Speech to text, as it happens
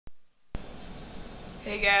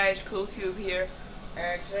Hey guys, Cool Cube here,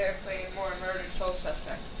 and today I'm playing more Murdered Soul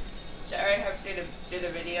Suspect. Sorry I haven't did a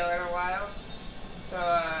video in a while, so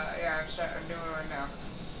yeah, I'm doing one now.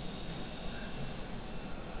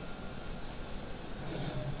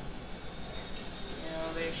 You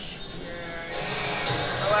know, they scared.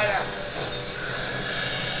 Oh, why not?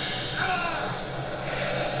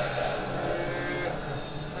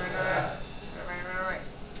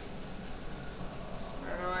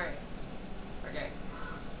 Run away. Okay,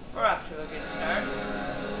 we're off to a good start.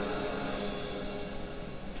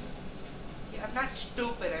 Yeah, I'm not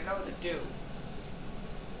stupid, I know what to do.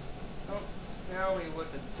 Don't tell me what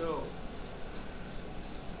to do.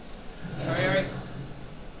 Hurry.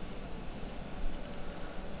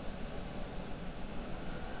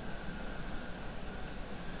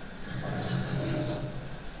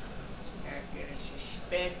 I'm gonna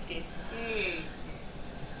suspend this thing.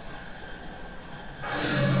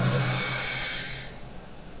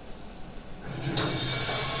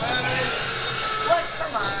 What?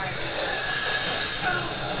 Come on.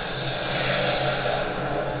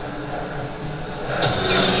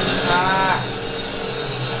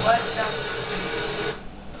 What the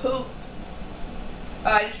poop? I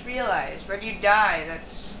just realized when you die,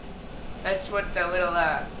 that's what the little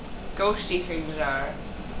ghosty things are.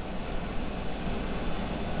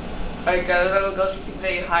 Like little ghosty things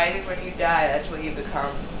that you hide in when you die. That's what you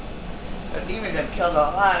become. The demons have killed a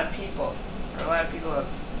lot of people. A lot of people have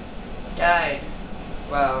died.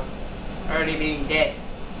 Well, already being dead.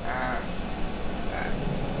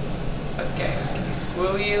 Okay.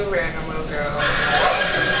 Will you, random little girl?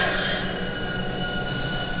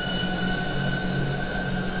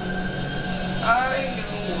 I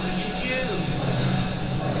know what to do.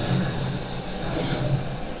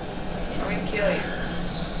 I'm gonna kill you.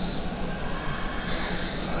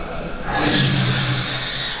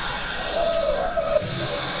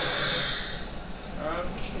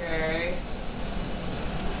 Okay.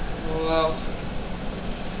 Well.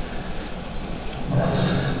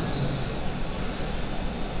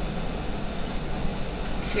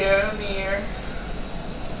 Come here.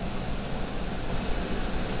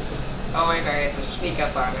 Oh wait, I have to sneak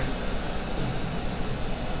up on him.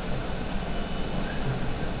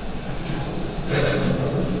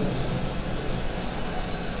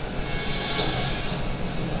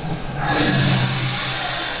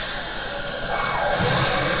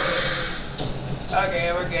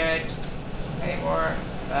 Okay, we're good. Any more?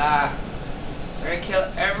 We're gonna kill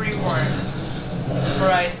everyone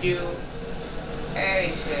before I do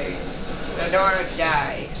anything. I don't want to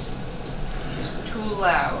die. It's too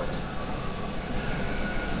loud.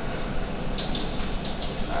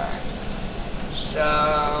 Alright. So,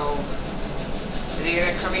 are you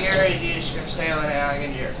gonna come here or are you just gonna stay over there like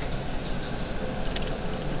a jerk?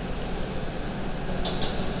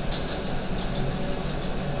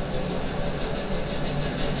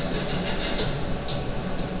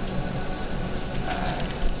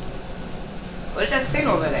 What is that thing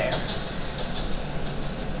over there?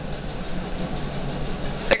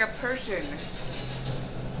 It's like a person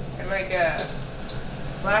and like a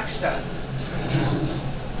black stuff.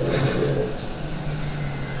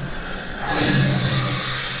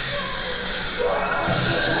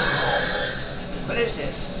 What is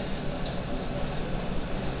this?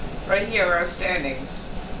 Right here where I'm standing,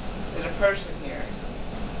 there's a person here.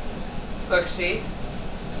 Look, see?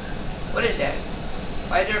 What is that?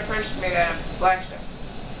 Why is there a person made out of black stuff?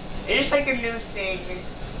 It's just like a new thing.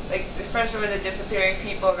 Like, the first one was the disappearing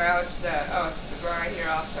people, now it's the, oh, there's one right here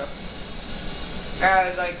also. Now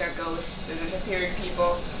there's like the ghosts, the disappearing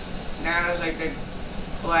people. Now there's like the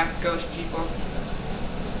black ghost people.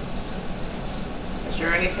 Is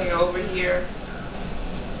there anything over here?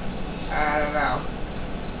 I don't know.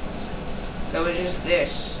 That was just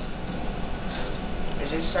this.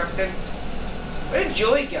 Is this something? Where did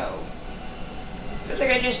Joy go? Feels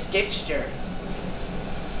like I just ditched her.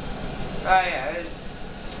 Oh yeah, this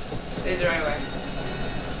is the right way.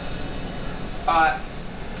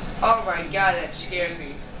 Oh my god, that scared me.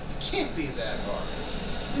 It can't be that hard.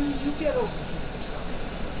 Then you get over it.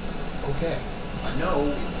 Okay, I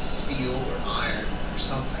know it's steel or iron or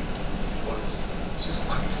something, but it's just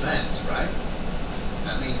like a fence, right?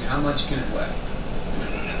 I mean, how much can it weigh?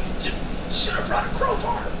 Should have brought a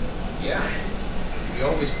crowbar. Yeah, we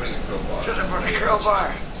always bring a crowbar. Should have brought a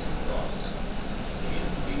crowbar. Boston,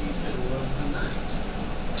 in the middle of the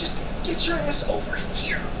night. Just get your ass over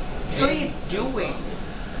here. What are you doing?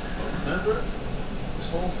 Remember? This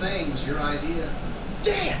whole thing was your idea.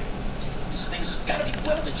 Damn! This thing's gotta be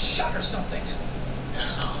welded shut or something.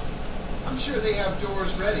 I'm sure they have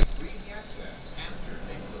doors ready for easy access after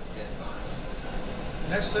they put dead bodies inside.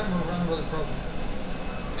 Next time we'll run with a program.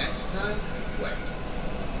 Next time? Wait.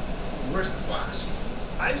 Where's the flask?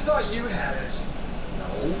 I thought you had it.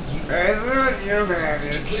 No, you... I thought you had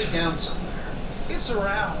Did you put it. it down somewhere? It's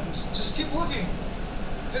around. Just keep looking.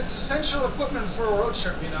 It's essential equipment for a road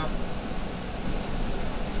trip, you know.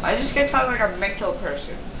 I just get talking like a mental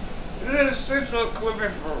person. It is essential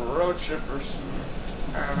equipment for a road trip or something.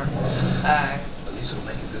 I don't know. At least it'll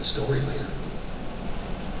make a good story later.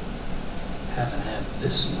 Haven't had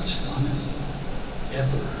this much fun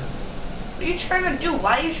ever. What are you trying to do?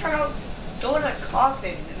 Why are you trying to go in a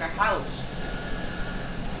coffin in the house?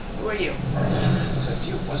 Who are you? Whose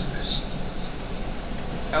idea was this?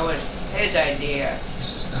 That was his idea.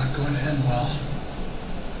 This is not going to end well.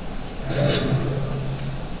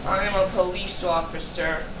 I'm a police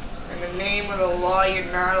officer. In the name of the law, you're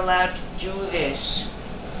not allowed to do this.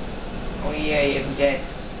 Oh yeah, you're dead.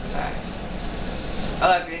 Bye.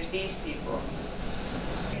 Oh, there's these people.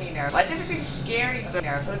 Why is everything scary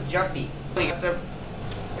now? So jumpy. The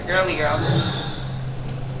girly girl.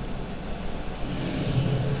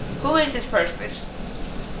 Who is this person? It's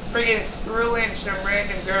friggin' threw in some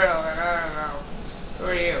random girl, and I don't know. Who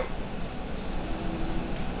are you?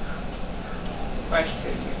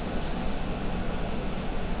 Question.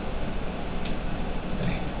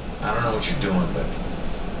 Hey, I don't know what you're doing, but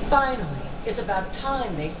Finally, it's about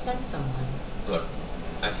time they sent someone. look,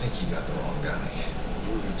 I think you got the wrong guy.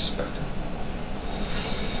 What were you expecting?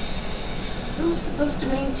 Who's supposed to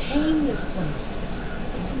maintain this place? I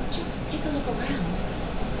mean, just take a look around.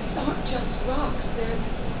 These aren't just rocks, they're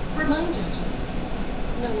reminders.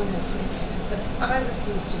 No one else may care, but I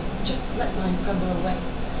refuse to just let mine crumble away.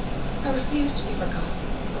 I refuse to be forgotten.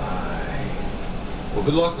 Right. Well,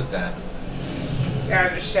 good luck with that. Yeah,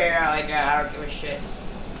 I'm just saying that like that. I don't give a shit.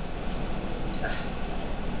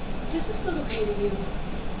 Does this look okay to you?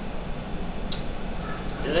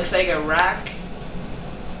 It looks like a rock,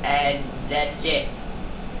 and that's it.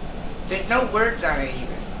 There's no words on it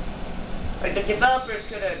even. Like the developers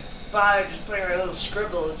could have bothered just putting like little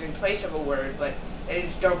scribbles in place of a word, but they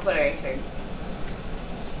just don't put anything.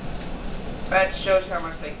 That shows how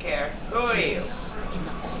much they care. Who are you? We are in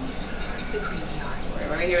the oldest part of the graveyard. Wait,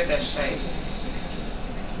 let me hear what that says. Constructed in the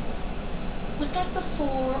 1660s. Was that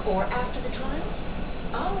before or after the trials?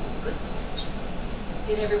 Oh, good question.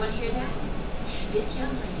 Did everyone hear that? This young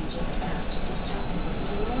lady just asked if this happened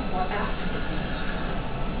before or after the famous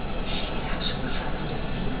trials. It actually happened a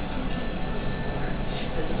few decades before,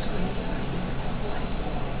 so this graveyard is quite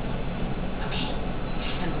old. Okay,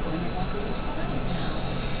 and we're going to walk a little farther now.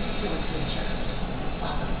 So if you'll just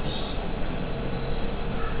follow me.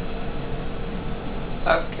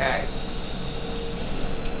 Okay.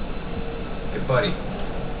 Hey, buddy,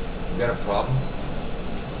 you got a problem?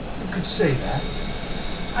 You could say that.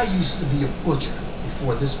 I used to be a butcher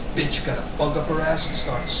before this bitch got a bug up her ass and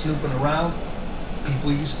started snooping around.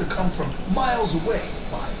 People used to come from miles away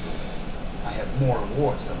to buy food. I had more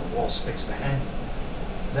awards than the wall sticks to hang.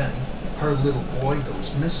 Then her little boy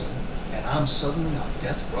goes missing, and I'm suddenly on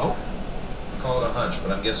death row. Call it a hunch,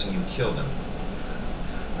 but I'm guessing you killed him.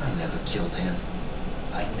 I never killed him.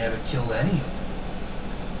 I never killed any of them.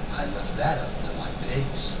 I left that up to my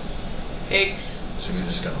pigs. Pigs. So you're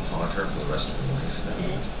just gonna haunt her for the rest of your life?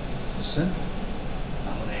 Simple.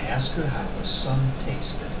 I'm gonna ask her how her son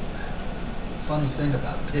tasted. Funny thing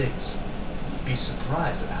about pigs, you'd be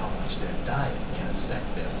surprised at how much their diet can affect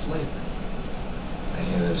their flavor. I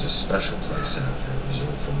hear there's a special place out there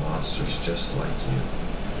reserved for monsters just like you.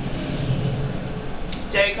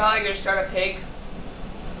 Did you call your son a pig?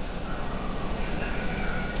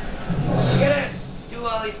 You gotta do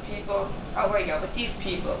all these people. Oh my god, with these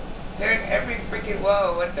people. They're in every freaking.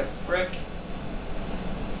 Whoa, what the frick?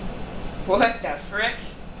 What the frick?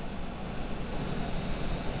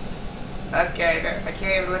 Okay, I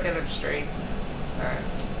can't even look at them straight. Alright.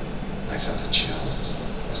 I felt a chill.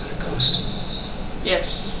 Was it a ghost?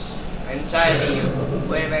 Yes. Inside of you.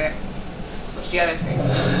 Wait a minute. What's the other thing?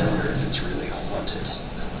 I wonder if it's really haunted.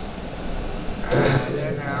 I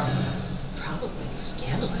don't know. Probably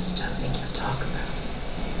scandalous stuff they can talk about.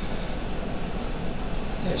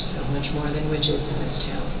 There's so much more than witches in this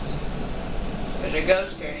town. There's a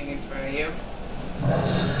ghost standing in front of you.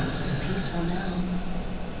 So peaceful now.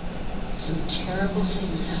 Some terrible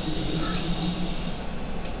things happen to these people.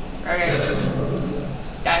 Okay.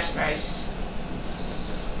 That's nice.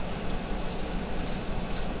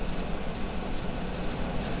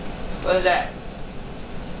 What was that?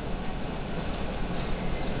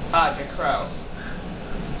 Ah, it's a crow.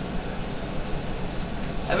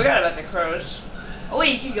 I forgot about the crows. Oh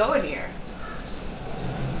wait, you can go in here.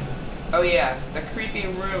 Oh yeah, the creepy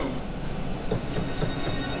room.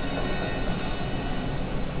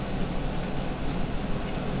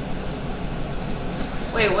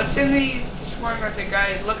 Wait, what's in this one that the guy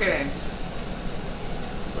is looking in?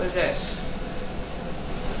 What is this?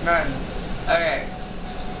 None. Okay.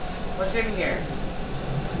 What's in here?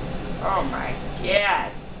 Oh my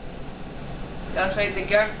god. That looks like the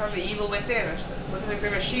gun from the evil within. It looks like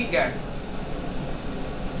the machine gun.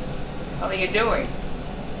 How are you doing?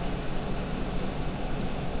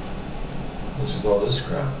 What's with all this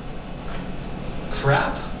crap?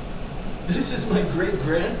 Crap? This is my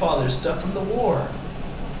great-grandfather's stuff from the war.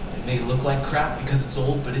 It may look like crap because it's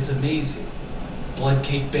old, but it's amazing.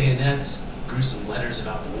 Blood-caked bayonets, gruesome letters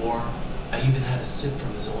about the war. I even had a sip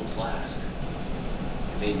from his old flask.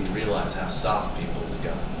 It made me realize how soft people have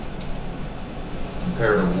gotten.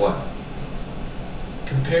 Compared to what?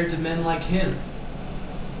 Compared to men like him.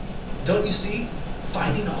 Don't you see?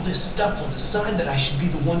 Finding all this stuff was a sign that I should be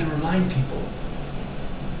the one to remind people.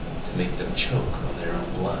 To make them choke on their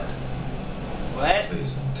own blood. What?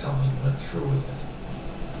 Please don't tell me you went through with it.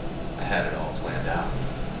 I had it all planned out.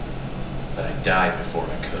 But I died before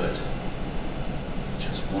I could.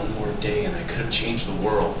 Just one more day and I could have changed the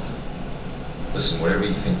world. Listen, whatever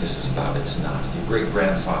you think this is about, it's not. Your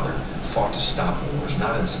great-grandfather fought to stop wars,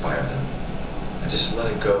 not inspire them. And just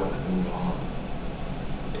let it go and move on.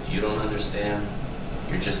 If you don't understand,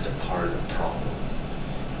 you're just a part of the problem.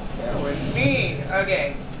 That was mean.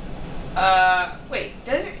 Okay. Wait,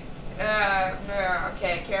 does it? No,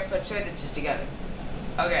 okay, I can't put sentences together.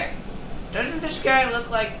 Okay. Doesn't this guy look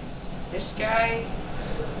like this guy?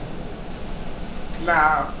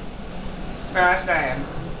 No. No, that's not him.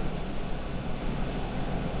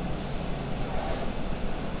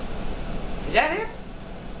 Is that him?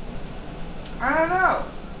 I don't know.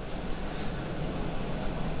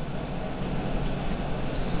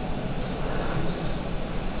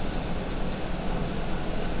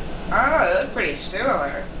 I don't know, they look pretty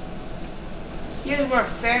similar. He has more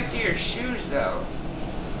fancier shoes though.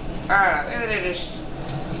 I don't know, maybe they're just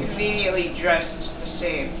conveniently dressed the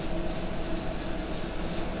same.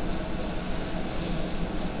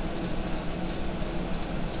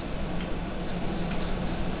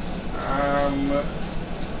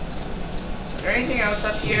 Is there anything else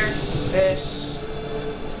up here? This.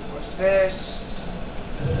 What's this?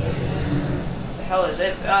 What the hell is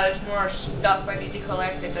it? There's more stuff I need to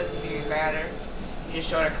collect. It doesn't even matter. You just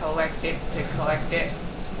sort of collect it to collect it.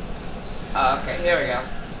 Oh, okay, here we go.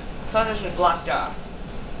 I thought this was blocked off.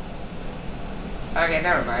 Okay,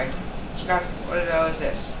 never mind. It's not. What the hell is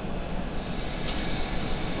this?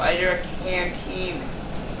 Why is there a canteen?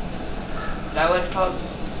 Is that what it's called?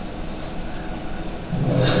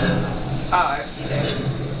 Oh, I see that. I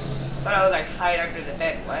thought I was like hide under the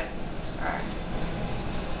bed. What? Alright.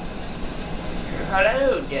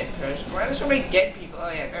 Hello, dead person. Why are there so many dead people? Oh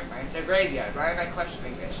yeah, never mind. It's a graveyard. Why am I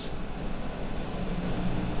questioning this?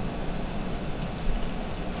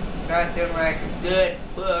 Nothing like a good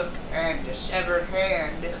book and a severed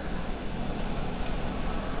hand.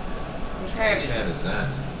 Whose hand Whose is hand it? is that?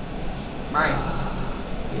 Mine. Ah,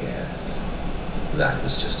 yes. That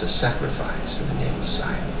was just a sacrifice in the name of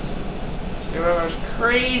science. You're one of those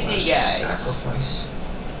crazy guys. Sacrifice?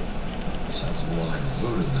 Sounds more like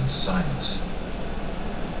voodoo than science.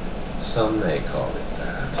 Some may call it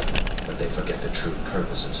that, but they forget the true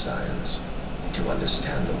purpose of science. To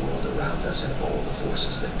understand the world around us and all the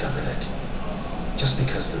forces that govern it. Just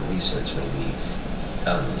because the research may be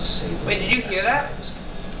unsavory. Wait, did you hear that?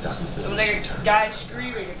 Doesn't It mean was like you a turn guy it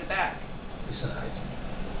screaming in the back. Besides,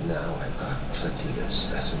 now I've got plenty of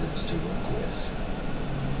specimens to work with.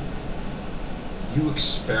 You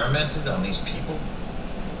experimented on these people?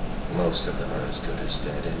 Most of them are as good as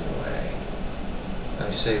dead anyway. I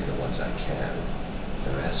save the ones I can.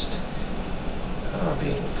 The rest are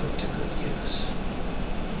being put to good use.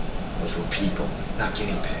 Those were people, not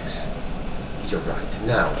guinea pigs. You're right.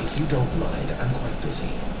 Now, if you don't mind, I'm quite busy.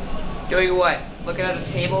 Doing what? Looking at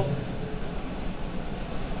the table?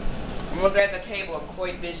 I'm looking at the table. I'm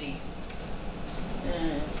quite busy.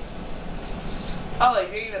 Oh,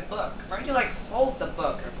 you're reading the book. Why don't you like hold the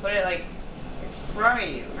book or put it like in front of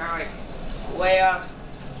you, not like way off,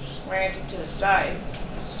 slanted to the side?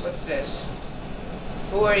 What's this?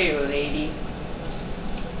 Who are you, lady?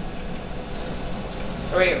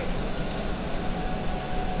 Who are you?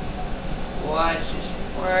 What's this?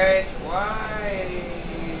 Why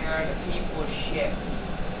are the people shit?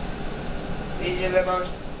 These are the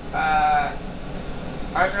most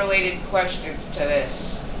unrelated questions to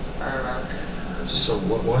this. I don't know. So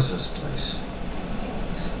what was this place?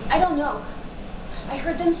 I don't know. I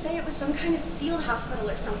heard them say it was some kind of field hospital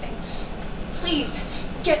or something. Please,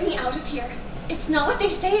 get me out of here. It's not what they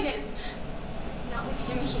say it is. Not with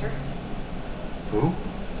him here. Who?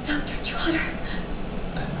 Dr. Trotter.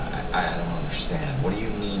 I don't understand. What do you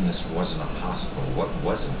mean this wasn't a hospital? What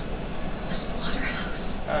was it? A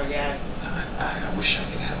slaughterhouse. Oh, yeah. I wish I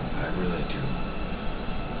could help. I really do.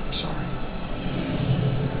 I'm sorry.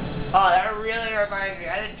 Oh, that really reminds me.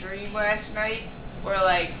 I had a dream last night where,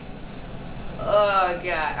 like, oh,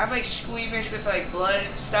 God. I'm, like, squeamish with, like, blood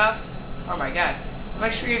and stuff. Oh, my God. I'm,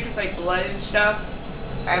 like, squeamish with, like, blood and stuff.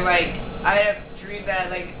 And, like, I had a dream that,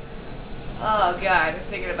 like, oh, God. I'm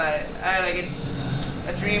thinking about it. I had, like,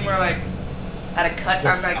 a dream where, like, I had a cut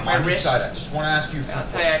on, like, I'm my on your wrist. side. I just want to ask you a few I'll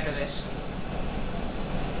tell you after this.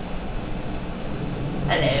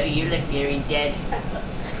 Hello, you look very dead.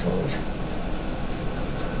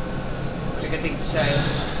 What's a good thing to say?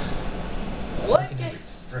 What? Can every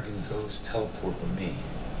friggin' ghost teleport with me?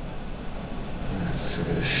 I'm gonna have to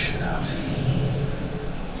figure this shit out.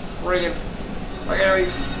 Friggin'. I gotta be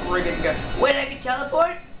friggin' good. Wait, I can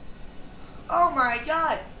teleport? Oh my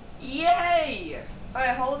god! Yay!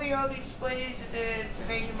 Alright, holding all these displays the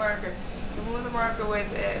destination marker. You move the marker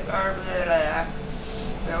with it, or blah, blah, blah.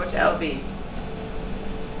 Now what's LB?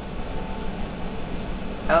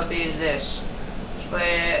 LB is this.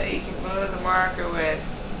 Display, you can move the marker with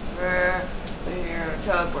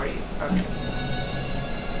teleport you. Okay.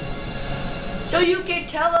 So you can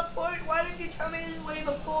teleport? Why didn't you tell me this way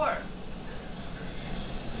before?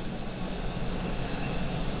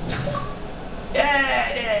 Yeah,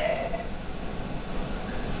 I did it.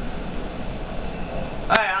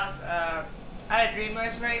 Alright, I had a dream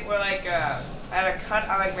last night where, like, I had a cut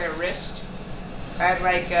on, like, my wrist. And,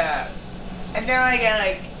 like, and then, like, I,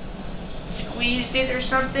 like, squeezed it or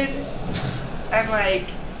something. And, like,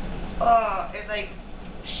 oh, it, like,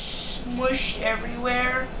 smushed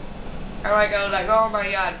everywhere. And, like, I was like, oh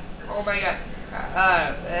my god. Oh my god.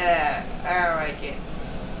 I don't like it.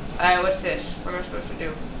 Alright, what's this? What am I supposed to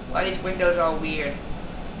do? Why are these windows all weird?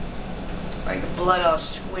 Like the blood all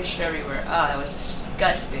squished everywhere. Ah, that was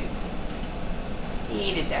disgusting.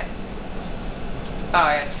 Hated that. Oh,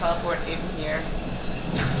 I gotta teleport in here.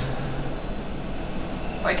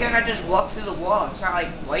 Why can't I just walk through the wall? It's not like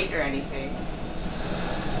white or anything.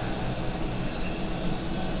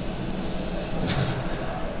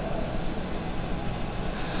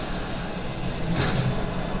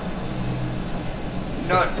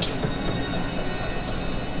 Not.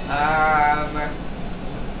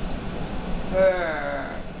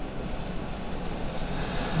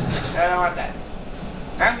 I don't want that.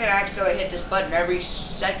 I'm gonna accidentally hit this button every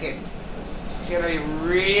second. It's gonna be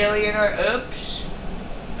really annoying. Oops.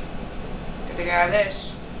 Get the guy out of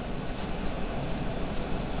this.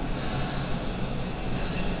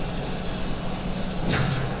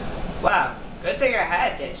 Wow. Good thing I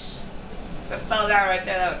had this. If it fell down right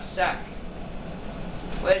there, that would suck.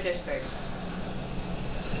 What is this thing?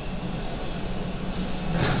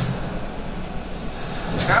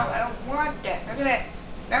 No, I don't want that. I'm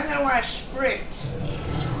gonna want to sprint.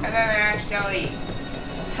 And then I accidentally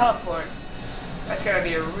teleport. That's gonna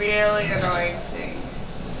be a really annoying thing.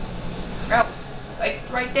 No, like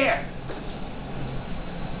right there.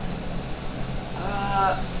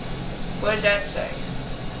 What does that say?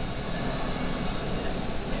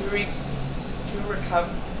 To recover.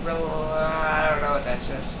 I don't know what that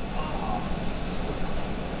says.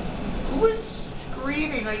 Who is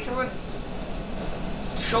screaming like someone's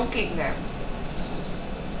choking them?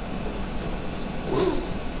 Woo.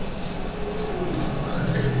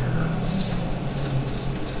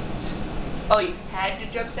 Oh, you had to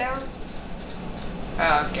jump down?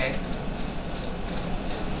 Oh, okay.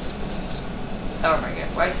 Oh my god,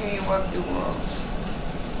 why can't you walk through walls?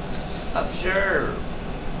 Observe.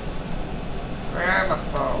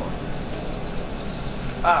 Gramophone.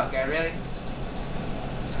 Oh, okay, really?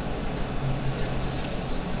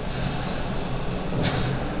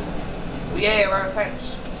 Oh, yeah, we're on a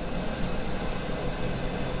fence.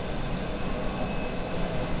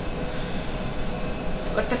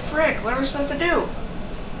 What the frick? What am I supposed to do?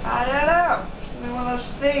 I don't know. It's gonna be one of those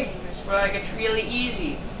things where like it's really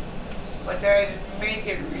easy, but then I just make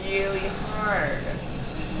it really hard.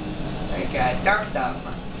 Like a dum-dum.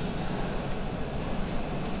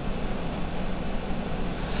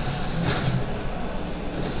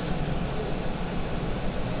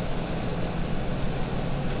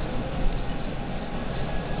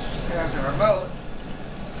 On the remote.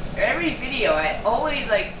 Every video, I always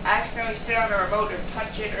like accidentally sit on the remote or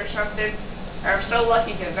touch it or something. I'm so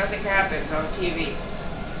lucky because nothing happens on TV.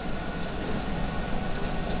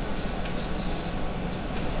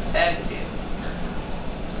 Edit.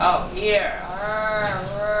 Oh, here.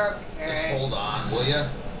 Okay. Just hold on, will ya?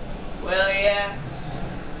 Will ya?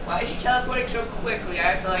 Why is she teleporting so quickly?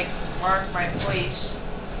 I have to like mark my place.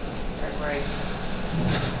 Like,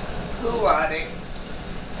 poo-wadding.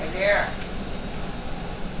 And here.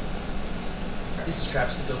 This is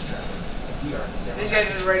Travis the Ghost Trapper, and we are in San This guy's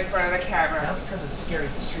just right in front of the camera. Not because of the scary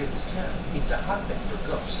history of this town. It's a hotbed for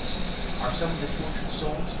ghosts. Are some of the tortured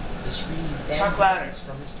souls, the screaming Talk louder. phantasms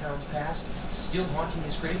from this town's past, still haunting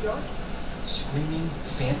this graveyard? Screaming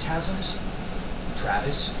phantasms?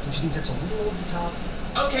 Travis, don't you think that's a little over the top?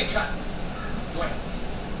 Okay, cut. Wait.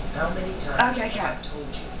 How many times Okay, have I cut. told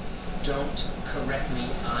you, don't correct me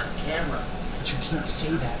on camera? But you can't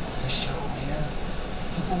say that on the show, man.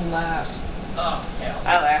 People will laugh. Oh, hell.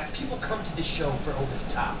 I laughed. People come to this show for over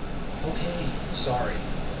the top. Okay, sorry.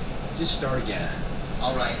 Just start again.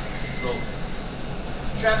 All right, roll.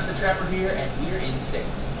 Travis the Trapper here, and we're in sync.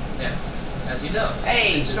 Now, as you know,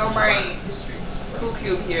 Hey, since this so is my about history, Cool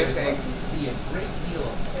Cube here there's thing. likely to be a great deal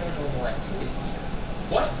of paranormal activity here.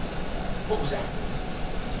 What? What was that?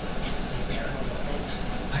 Definitely paranormal event.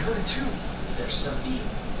 I heard it too. There's some being,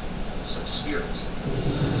 some spirit.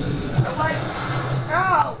 What?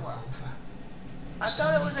 No! I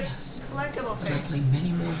thought it was a Yes. collectible But thing. likely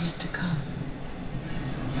many more yet to come.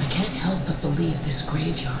 I can't help but believe this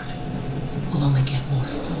graveyard will only get more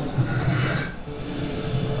full.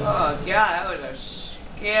 Oh god, that was a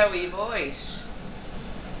scary voice.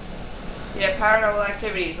 Yeah, paranormal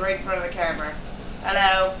activities right in front of the camera.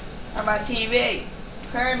 Hello, I'm on TV.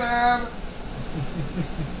 Hey, Mom.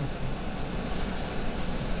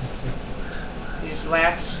 He just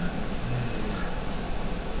laughs.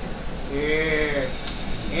 Yeah.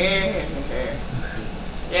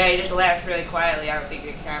 Yeah, he just laughs really quietly. I don't think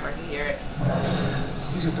the camera can hear it.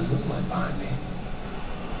 He's got the moonlight behind me.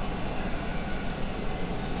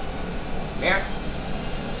 Yeah.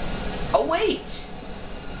 Oh, wait.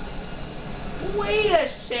 Wait a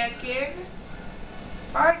second.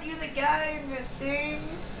 Aren't you the guy in the thing?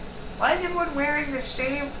 Why is everyone wearing the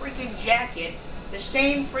same freaking jacket, the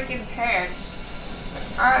same freaking pants?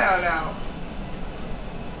 I don't know.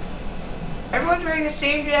 Everyone's wearing the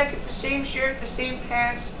same jacket, the same shirt, the same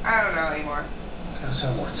pants. I don't know anymore. Gotta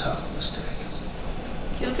sound more tough on this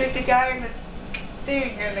take. You pick the guy in the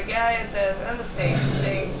thing and the guy at the other thing. If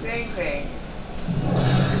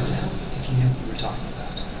you knew what we were talking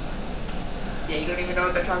about. Yeah, you don't even know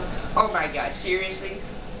what they're talking. Oh my god, seriously?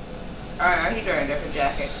 Alright, he's wearing a different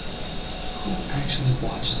jacket. Who actually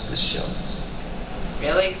watches this show?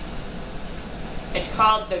 Really? It's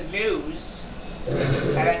called The News.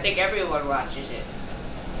 And I think everyone watches it.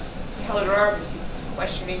 What the hell is wrong with you?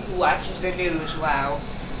 Questioning who watches the news, wow.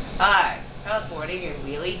 Hi, teleporting is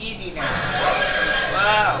really easy now.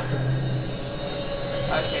 Wow.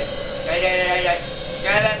 Oh shit.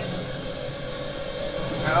 Got it.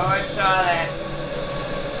 No one saw that.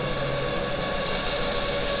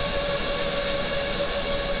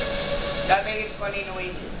 Stop making funny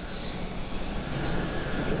noises.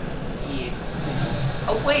 Yeah.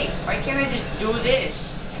 Oh wait, why can't I just do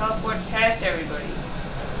this? Teleport past everybody.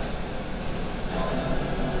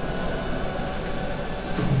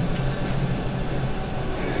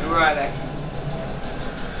 Right.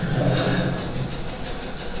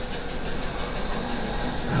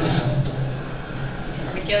 I'm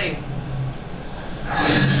gonna kill you.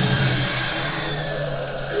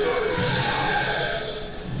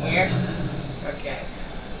 Here. Okay.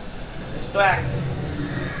 It's black.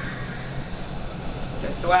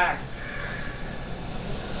 It's black.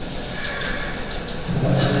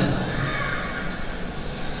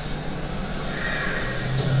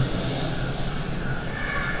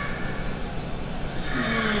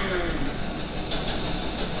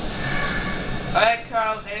 Alright,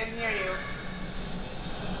 Carl, they didn't hear you.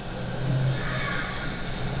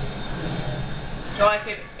 So I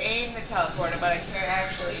can aim the teleporter, but I can't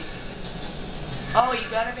actually... Oh, you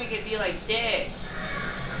gotta make it be like this.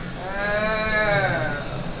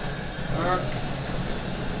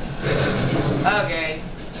 Okay.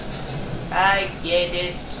 I get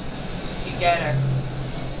it. You gotta...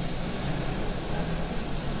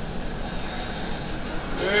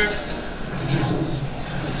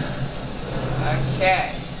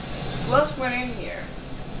 Okay. Who else went in here?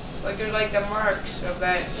 Like there's like the marks of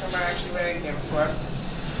that someone actually went in here before.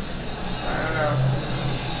 I don't know.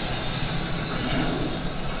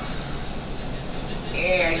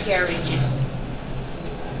 Yeah, I can't reach it.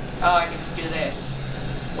 Oh, I can just do this.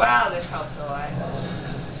 Wow, this helps a lot.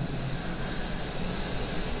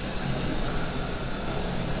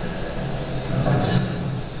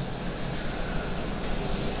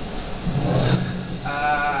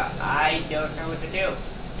 I don't know what to do.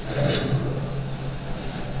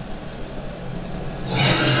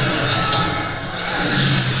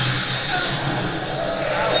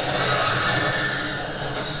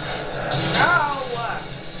 No!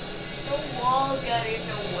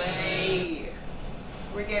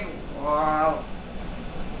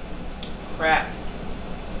 crap.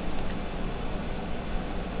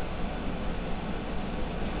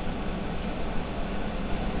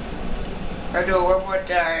 I'll do it one more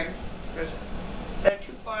time. Because they're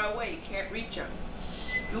too far away. You can't reach them.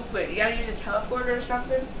 Stupid. You gotta use a teleporter or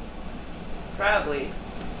something? Probably.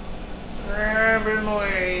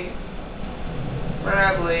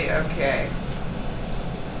 Probably. Okay.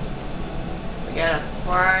 We gotta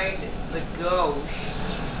find the ghost.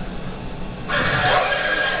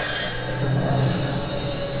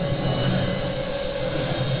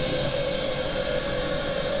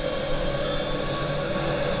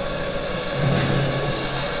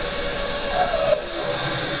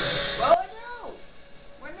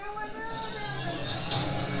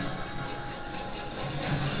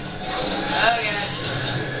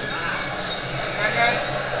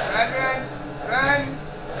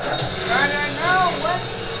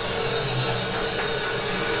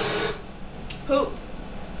 Poop.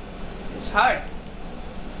 It's hard.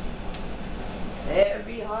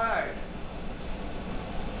 Very hard.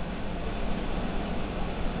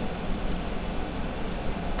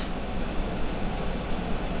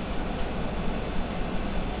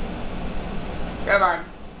 Come on.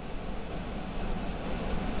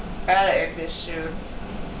 Gotta end this soon.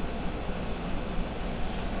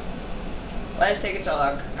 Why is it taking so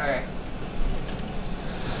long? Alright.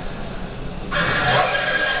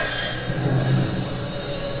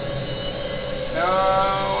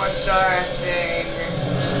 No one saw a thing.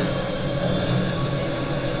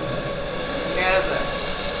 Never.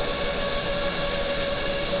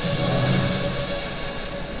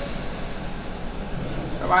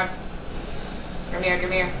 Come on. Come here,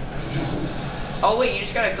 come here. Oh wait, you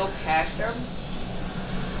just gotta go past them?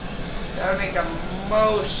 That'll make the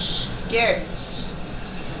most skins.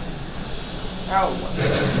 No.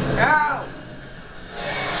 No!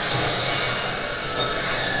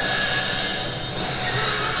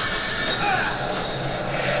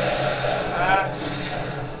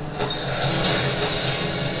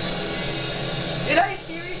 Did I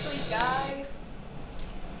seriously die?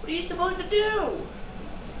 What are you supposed to do?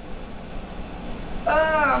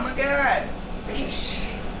 Oh my god. This is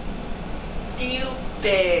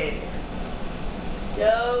stupid.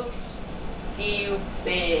 So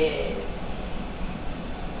stupid.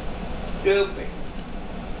 Stupid.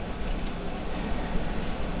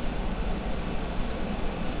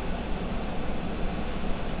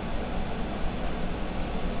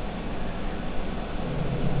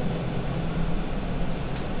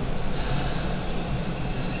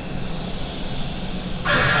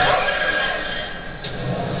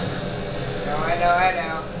 I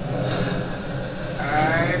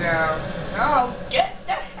know. No, get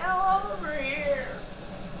the hell over here.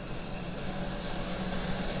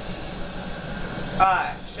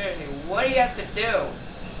 Alright, seriously, what do you have to do?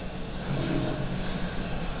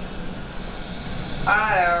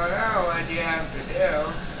 I don't know what you have to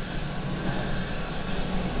do.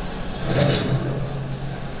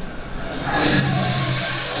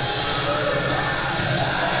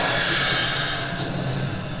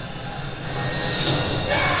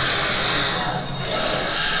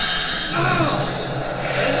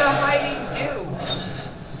 What does the hiding do?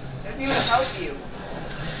 Doesn't even help you.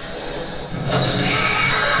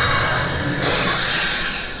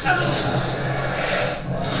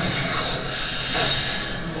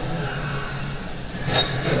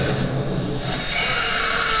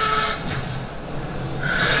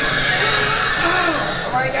 Oh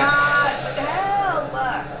my god, what the hell?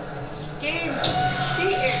 This game's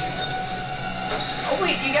cheating. Oh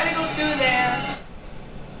wait, you gotta go through there.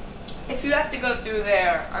 If you have to go through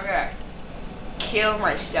there, I'm gonna kill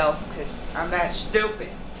myself because I'm that stupid.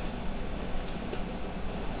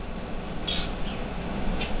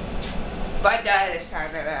 If I die this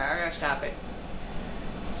time, then I'm gonna stop it.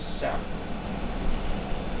 So.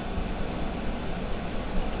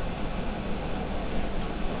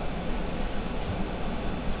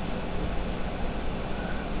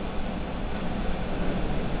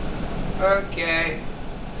 Okay.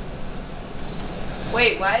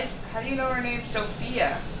 Wait, why? How do you know her name's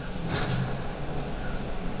Sophia?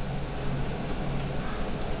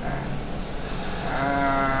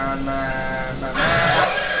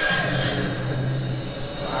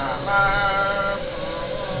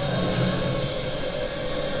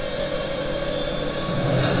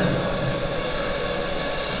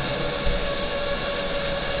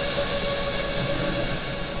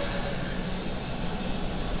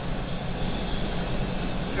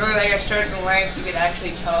 Or like a certain length you could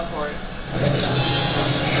actually teleport.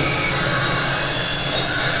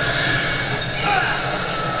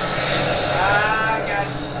 Ah, God.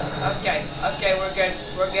 Okay. Okay, we're good.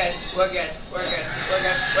 We're good. We're good. We're good. We're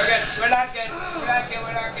good. We're good. We're not good. We're not good.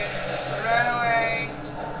 We're not good. Run away.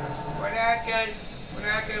 We're not good. We're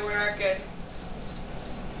not good. We're not good.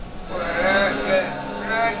 We're not good. We're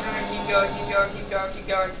not good. Keep going. Keep going. Keep going. Keep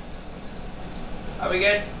going. Are we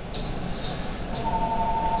good?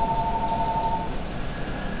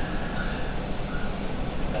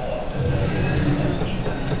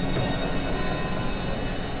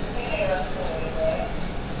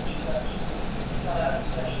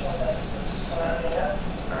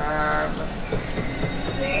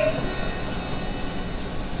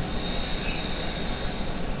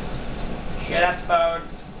 Shut up, phone.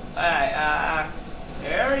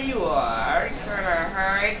 There you are. You trying to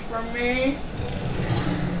hide from me?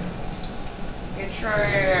 You're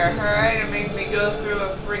trying to hide and make me go through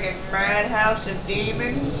a friggin' madhouse of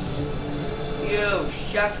demons? You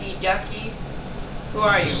shucky ducky. Who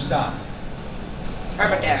are you? Stop.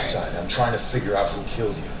 I'm a dad. Side. I'm trying to figure out who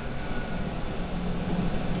killed you.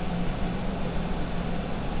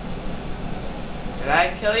 Did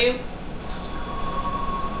I kill you?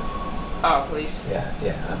 Oh, police. Yeah,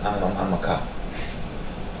 I'm a cop.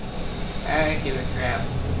 I don't give a crap.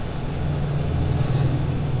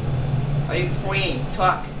 Are you pointing?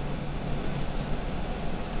 Talk.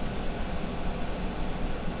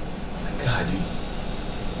 My God,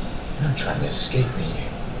 you're not trying to escape me.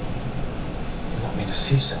 You want me to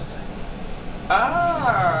see something.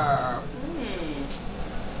 Ah.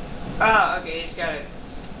 Oh, okay, he's got it.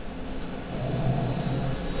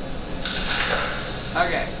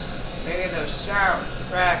 Okay. Maybe those sound,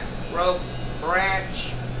 crack, rope,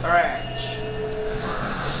 branch.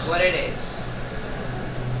 What it is.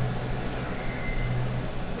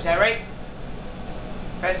 Is that right?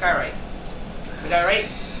 That's not right. Is that right?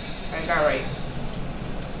 That's not right.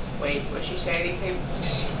 Wait, was she say anything?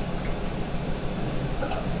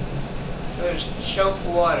 There's soap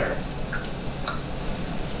water.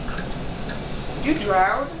 You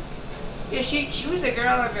drowned? Yeah, she was the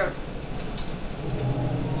girl in the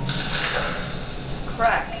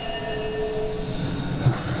crack.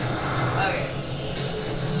 Okay.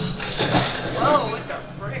 Whoa, what the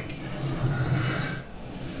frick?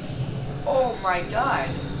 Oh my God.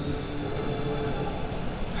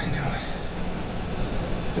 I knew it.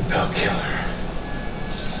 The bell killer.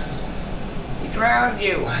 He drowned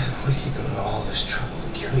you. Why would he go to all this trouble to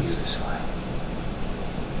kill you this way?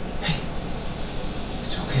 Hey,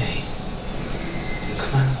 it's okay. You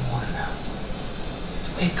come out of the water now. It's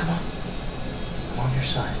okay, come on. I'm on your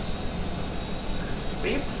side. What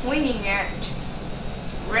are you pointing at?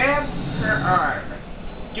 Grab her arm.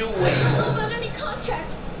 Do I it. don't know about any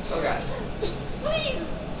contract. Oh God. Please,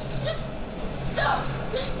 just stop.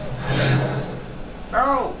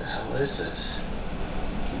 Oh, What the hell is this?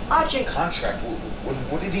 Ajay. Contract?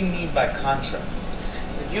 What did he mean by contract?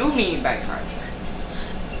 What do you mean by contract?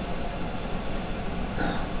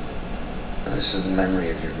 No, this is the memory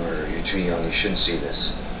of your murder. You're too young. You shouldn't see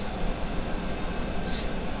this.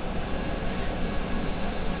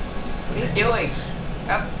 What are you doing?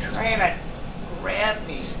 Stop trying to grab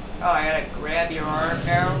me. Oh, I gotta grab your arm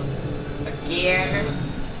now? Again?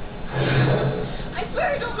 I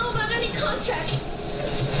swear I don't know about any contract.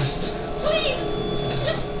 Please,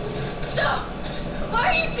 just stop. Why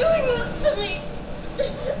are you doing this to me?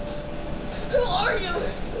 Who are you?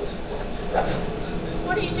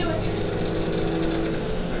 What are you doing?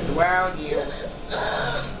 Drown you.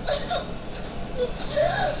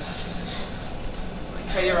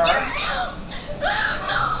 Cut your arm?